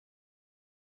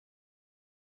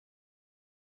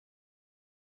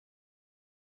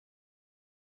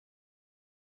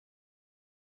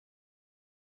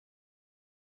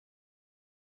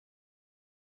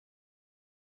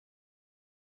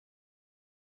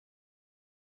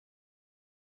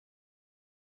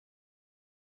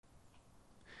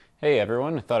Hey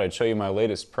everyone, I thought I'd show you my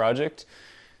latest project.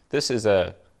 This is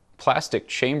a plastic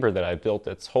chamber that I built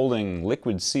that's holding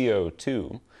liquid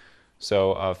CO2.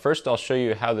 So first I'll show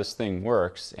you how this thing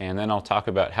works, and then I'll talk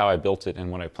about how I built it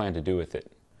and what I plan to do with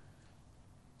it.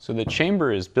 So the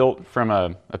chamber is built from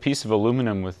a piece of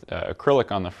aluminum with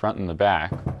acrylic on the front and the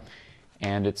back,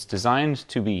 and it's designed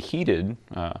to be heated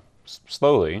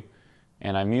slowly,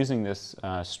 and I'm using this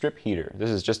strip heater. This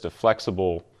is just a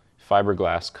flexible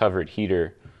fiberglass covered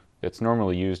heater that's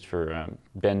normally used for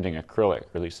bending acrylic,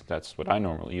 or at least that's what I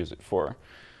normally use it for.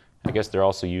 I guess they're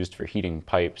also used for heating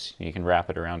pipes. You can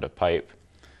wrap it around a pipe.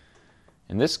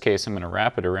 In this case, I'm going to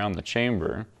wrap it around the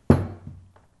chamber. Like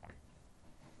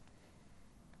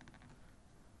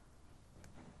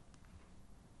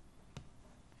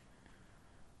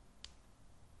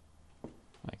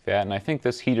that. And I think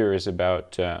this heater is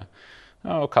about a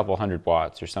couple hundred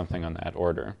watts or something on that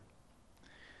order.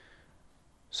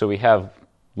 So we have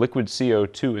liquid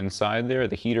CO2 inside there,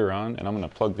 the heater on, and I'm going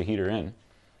to plug the heater in.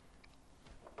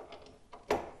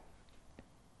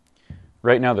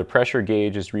 Right now the pressure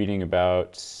gauge is reading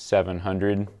about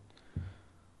 700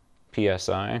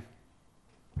 psi.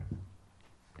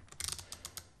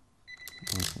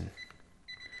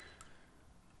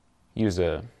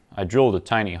 I drilled a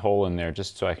tiny hole in there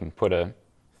just so I can put a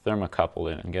thermocouple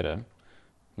in and get a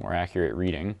more accurate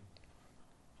reading.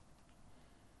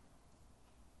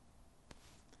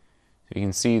 You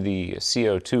can see the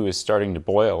CO2 is starting to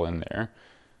boil in there.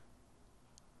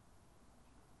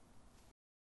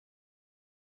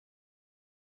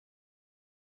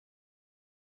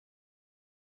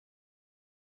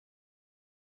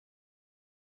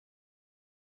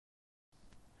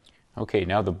 Okay,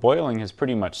 now the boiling has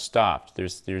pretty much stopped.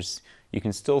 You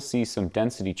can still see some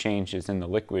density changes in the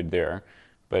liquid there,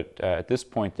 but at this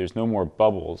point there's no more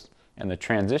bubbles, and the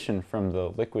transition from the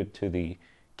liquid to the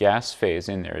gas phase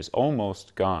in there is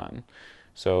almost gone.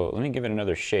 So let me give it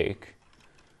another shake.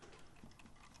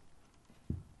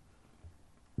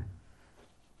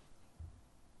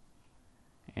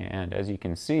 And as you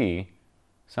can see,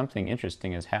 something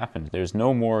interesting has happened. There's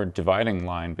no more dividing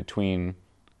line between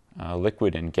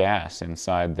liquid and gas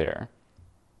inside there.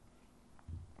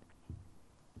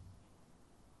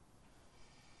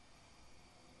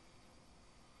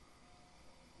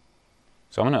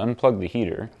 So I'm going to unplug the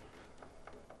heater.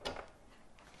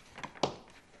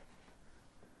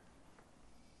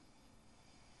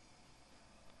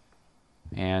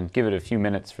 And give it a few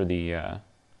minutes for the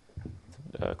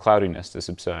cloudiness to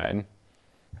subside.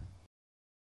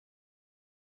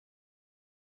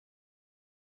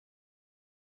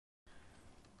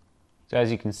 So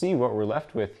as you can see, what we're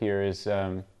left with here is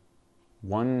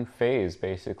one phase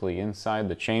basically inside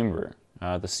the chamber.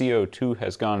 The CO2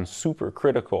 has gone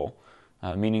supercritical,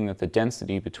 meaning that the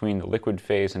density between the liquid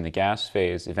phase and the gas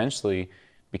phase eventually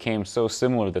became so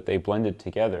similar that they blended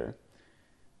together.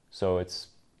 So it's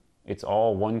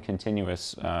all one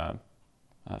continuous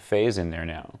phase in there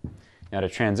now. Now to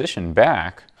transition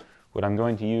back, what I'm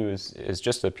going to use is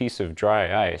just a piece of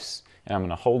dry ice, and I'm going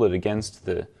to hold it against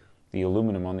the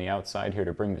aluminum on the outside here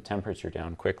to bring the temperature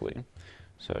down quickly.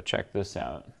 So check this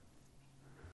out.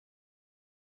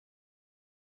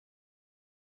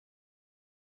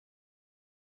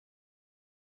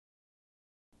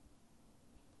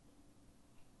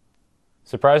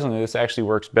 Surprisingly, this actually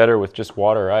works better with just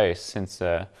water ice, since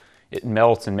it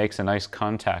melts and makes a nice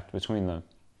contact between the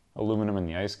aluminum and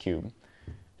the ice cube.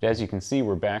 But as you can see,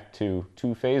 we're back to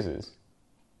two phases.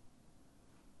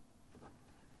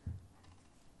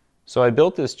 So I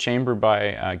built this chamber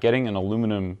by getting an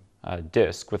aluminum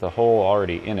disc with a hole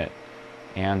already in it,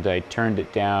 and I turned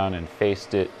it down and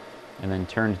faced it, and then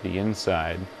turned the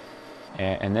inside,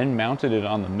 and then mounted it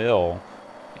on the mill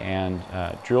and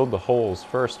drilled the holes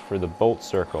first for the bolt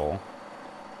circle.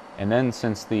 And then,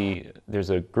 since there's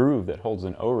a groove that holds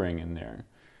an O-ring in there,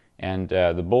 and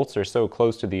the bolts are so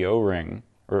close to the O-ring,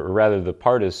 or rather the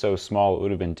part is so small it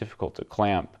would have been difficult to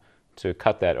clamp to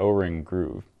cut that O-ring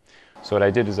groove. So what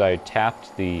I did is I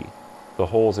tapped the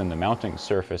holes in the mounting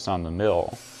surface on the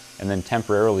mill, and then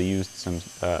temporarily used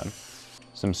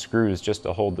some screws just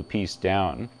to hold the piece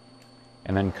down,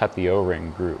 and then cut the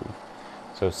O-ring groove.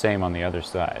 So same on the other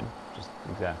side, just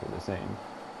exactly the same.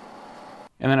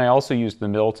 And then I also used the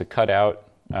mill to cut out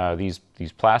these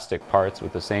plastic parts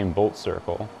with the same bolt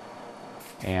circle,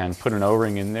 and put an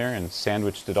O-ring in there and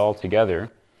sandwiched it all together.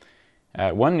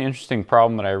 One interesting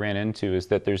problem that I ran into is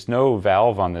that there's no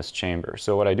valve on this chamber.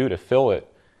 So what I do to fill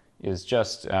it is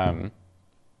just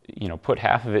put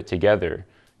half of it together,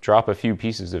 drop a few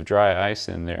pieces of dry ice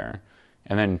in there,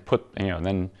 and then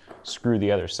then screw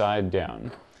the other side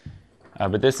down.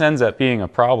 But this ends up being a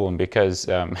problem because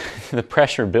the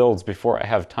pressure builds before I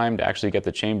have time to actually get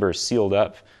the chamber sealed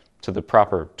up to the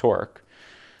proper torque.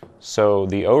 So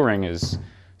the O-ring is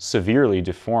severely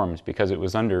deformed because it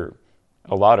was under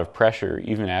a lot of pressure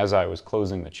even as I was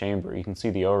closing the chamber. You can see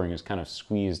the O-ring is kind of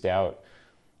squeezed out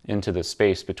into the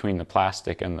space between the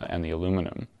plastic and the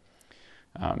aluminum.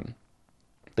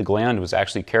 The gland was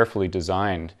actually carefully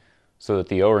designed so that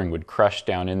the O-ring would crush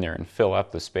down in there and fill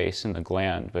up the space in the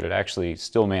gland, but it actually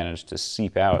still managed to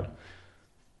seep out.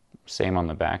 Same on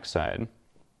the back side.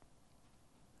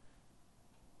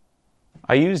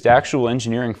 I used actual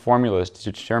engineering formulas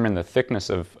to determine the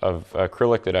thickness of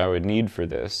acrylic that I would need for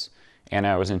this, and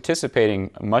I was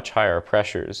anticipating much higher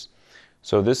pressures.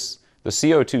 So the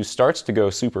CO2 starts to go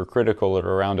supercritical at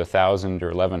around 1,000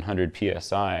 or 1,100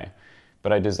 psi,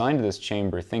 but I designed this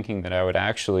chamber thinking that I would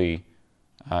actually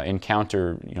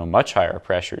encounter much higher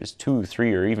pressures, 2,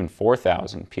 3, or even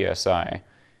 4,000 psi.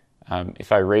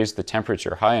 If I raised the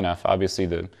temperature high enough, obviously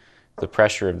the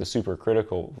pressure of the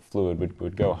supercritical fluid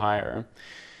would go higher.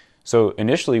 So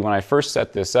initially, when I first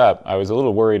set this up, I was a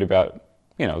little worried about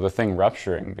the thing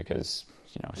rupturing because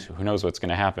who knows what's going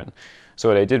to happen. So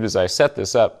what I did was I set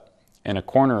this up in a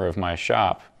corner of my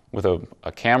shop with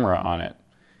a camera on it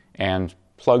and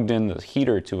plugged in the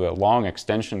heater to a long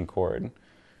extension cord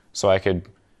so I could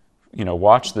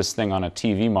watch this thing on a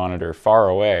TV monitor far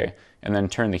away and then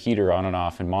turn the heater on and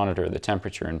off and monitor the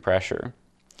temperature and pressure.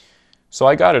 So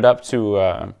I got it up to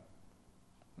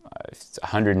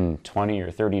 120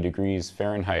 or 30 degrees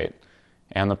Fahrenheit,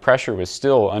 and the pressure was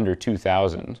still under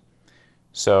 2,000.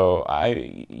 So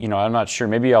I'm not sure.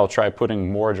 Maybe I'll try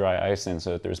putting more dry ice in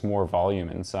so that there's more volume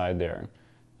inside there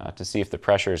to see if the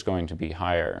pressure is going to be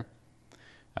higher.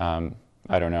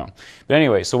 I don't know. But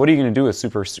anyway, so what are you going to do with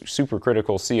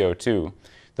supercritical CO2?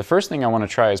 The first thing I want to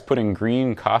try is putting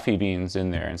green coffee beans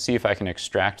in there and see if I can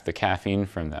extract the caffeine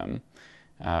from them.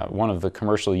 One of the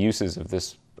commercial uses of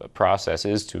this process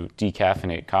is to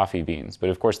decaffeinate coffee beans.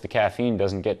 But of course, the caffeine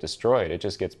doesn't get destroyed. It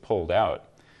just gets pulled out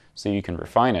so you can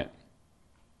refine it.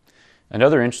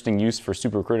 Another interesting use for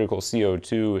supercritical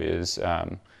CO2 is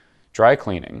dry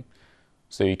cleaning.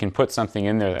 So you can put something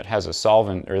in there that has a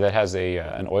solvent or that has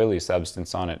an oily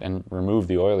substance on it and remove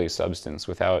the oily substance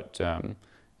without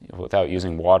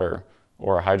using water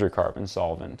or a hydrocarbon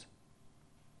solvent.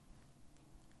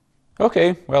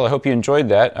 Okay, well, I hope you enjoyed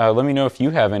that. Let me know if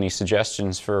you have any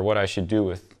suggestions for what I should do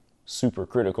with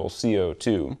supercritical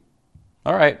CO2.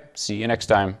 All right, see you next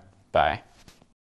time. Bye.